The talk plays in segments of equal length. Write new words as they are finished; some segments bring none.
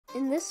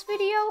In this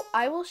video,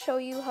 I will show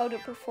you how to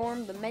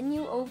perform the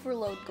menu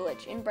overload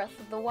glitch in Breath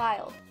of the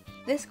Wild.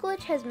 This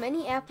glitch has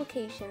many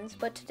applications,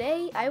 but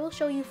today I will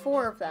show you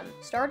 4 of them,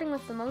 starting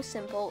with the most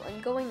simple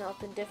and going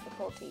up in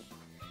difficulty.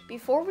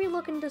 Before we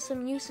look into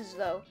some uses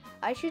though,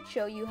 I should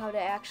show you how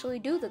to actually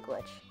do the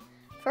glitch.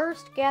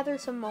 First, gather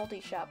some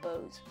multi-shot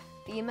bows.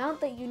 The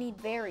amount that you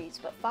need varies,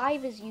 but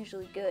 5 is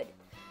usually good.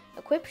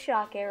 Equip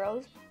shock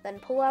arrows, then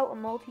pull out a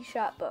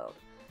multi-shot bow.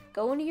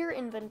 Go into your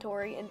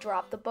inventory and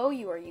drop the bow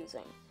you are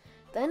using.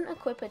 Then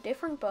equip a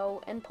different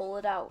bow and pull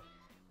it out.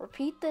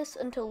 Repeat this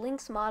until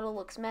Link's model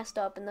looks messed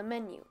up in the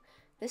menu.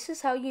 This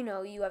is how you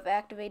know you have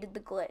activated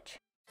the glitch.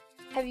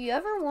 Have you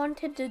ever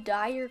wanted to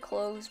dye your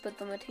clothes but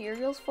the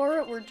materials for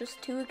it were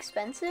just too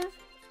expensive?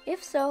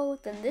 If so,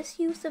 then this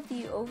use of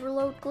the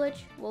overload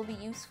glitch will be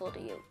useful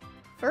to you.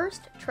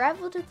 First,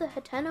 travel to the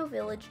Hateno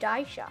Village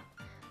dye shop.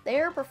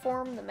 There,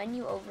 perform the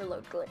menu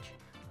overload glitch.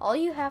 All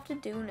you have to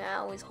do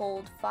now is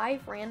hold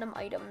 5 random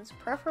items,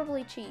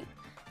 preferably cheap,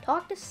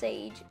 talk to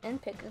Sage,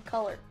 and pick a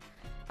color.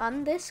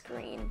 On this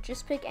screen,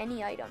 just pick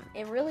any item.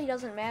 It really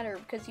doesn't matter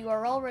because you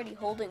are already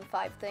holding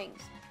 5 things.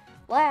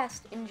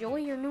 Last, enjoy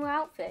your new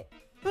outfit.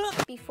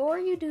 Before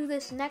you do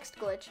this next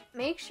glitch,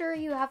 make sure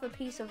you have a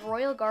piece of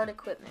Royal Guard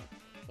equipment.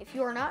 If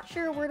you are not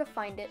sure where to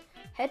find it,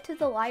 head to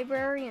the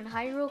library in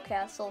Hyrule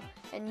Castle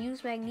and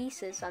use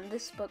Magnesis on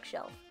this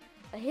bookshelf.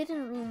 A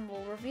hidden room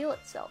will reveal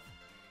itself.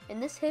 In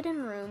this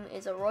hidden room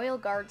is a Royal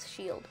Guard's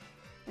shield.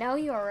 Now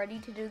you are ready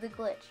to do the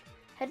glitch.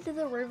 Head to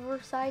the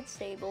Riverside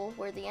Stable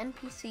where the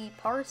NPC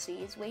Parsi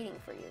is waiting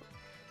for you.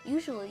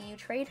 Usually you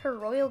trade her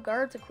Royal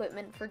Guard's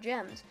equipment for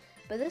gems,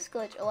 but this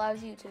glitch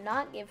allows you to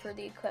not give her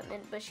the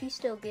equipment but she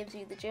still gives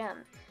you the gem.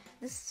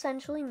 This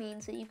essentially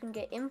means that you can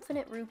get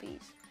infinite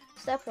rupees.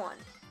 Step 1.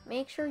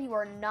 Make sure you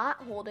are not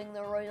holding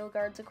the Royal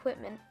Guard's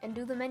equipment and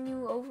do the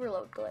menu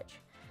overload glitch.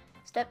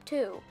 Step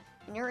 2.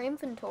 In your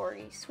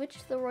inventory, switch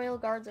to the Royal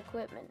Guard's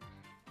equipment.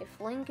 If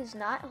Link is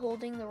not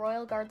holding the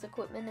Royal Guard's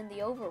equipment in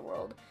the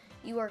overworld,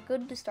 you are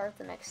good to start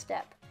the next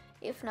step.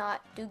 If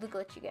not, do the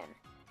glitch again.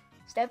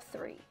 Step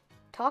 3.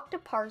 Talk to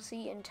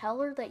Parsi and tell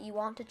her that you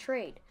want to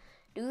trade.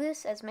 Do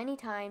this as many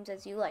times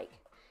as you like.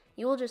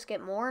 You will just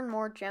get more and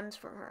more gems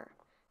from her.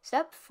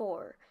 Step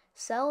 4.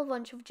 Sell a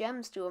bunch of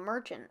gems to a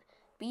merchant.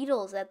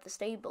 Beetle is at the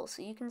stable,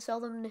 so you can sell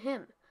them to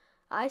him.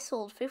 I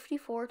sold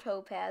 54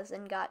 topaz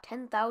and got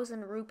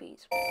 10,000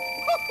 rupees.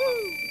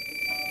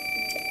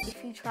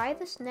 If you try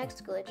this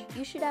next glitch,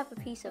 you should have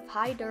a piece of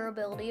high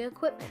durability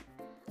equipment.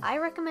 I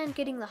recommend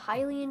getting the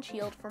Hylian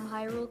shield from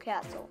Hyrule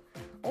Castle.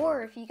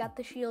 Or if you got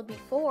the shield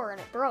before and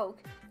it broke,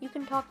 you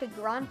can talk to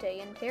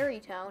Grante in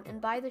Terrytown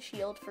and buy the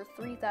shield for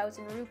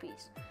 3,000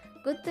 rupees.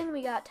 Good thing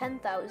we got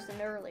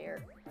 10,000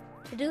 earlier.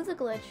 To do the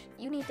glitch,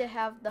 you need to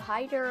have the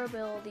high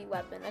durability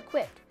weapon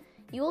equipped.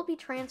 You will be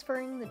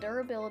transferring the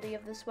durability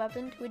of this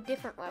weapon to a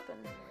different weapon.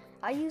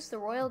 I used the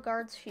Royal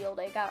Guard's shield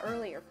I got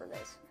earlier for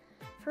this.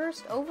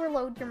 First,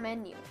 overload your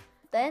menu.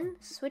 Then,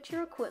 switch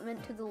your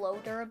equipment to the low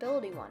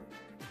durability one.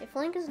 If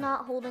Link is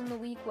not holding the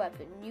weak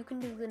weapon, you can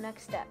do the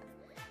next step.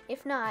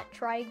 If not,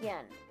 try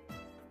again.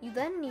 You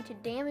then need to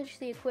damage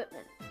the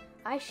equipment.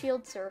 I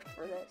shield surfed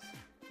for this.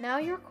 Now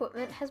your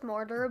equipment has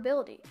more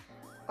durability.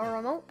 A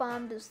remote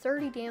bomb does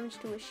 30 damage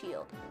to a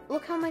shield.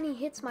 Look how many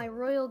hits my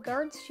Royal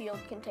Guard's shield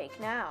can take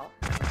now.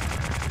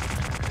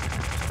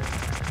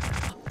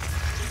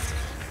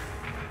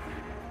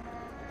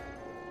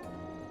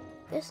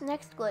 This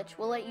next glitch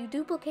will let you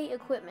duplicate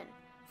equipment.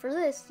 For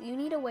this, you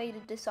need a way to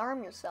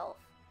disarm yourself.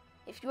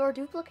 If you are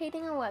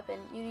duplicating a weapon,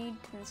 you need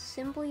to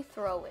simply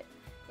throw it.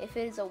 If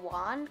it is a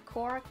wand,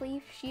 Korok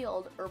leaf,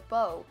 shield, or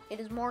bow, it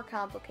is more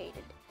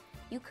complicated.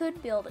 You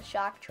could build a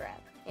shock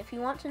trap. If you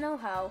want to know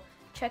how,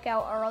 check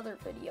out our other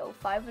video,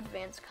 5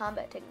 advanced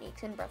combat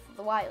techniques in Breath of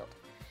the Wild.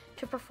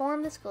 To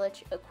perform this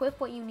glitch, equip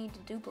what you need to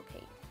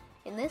duplicate.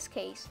 In this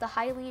case, the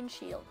Hylian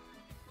shield.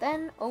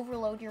 Then,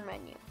 overload your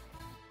menu.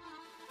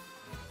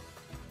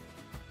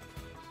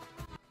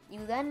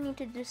 You then need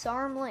to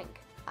disarm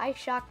Link. I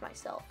shocked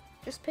myself.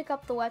 Just pick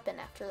up the weapon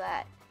after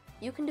that.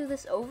 You can do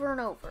this over and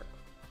over.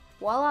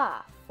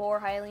 Voila! 4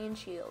 Hylian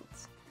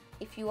shields.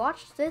 If you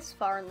watched this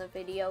far in the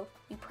video,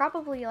 you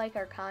probably like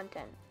our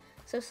content.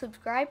 So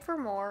subscribe for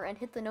more and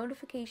hit the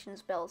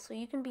notifications bell so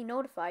you can be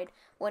notified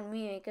when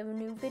we make a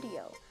new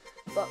video.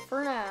 But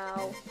for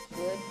now,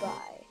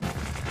 goodbye.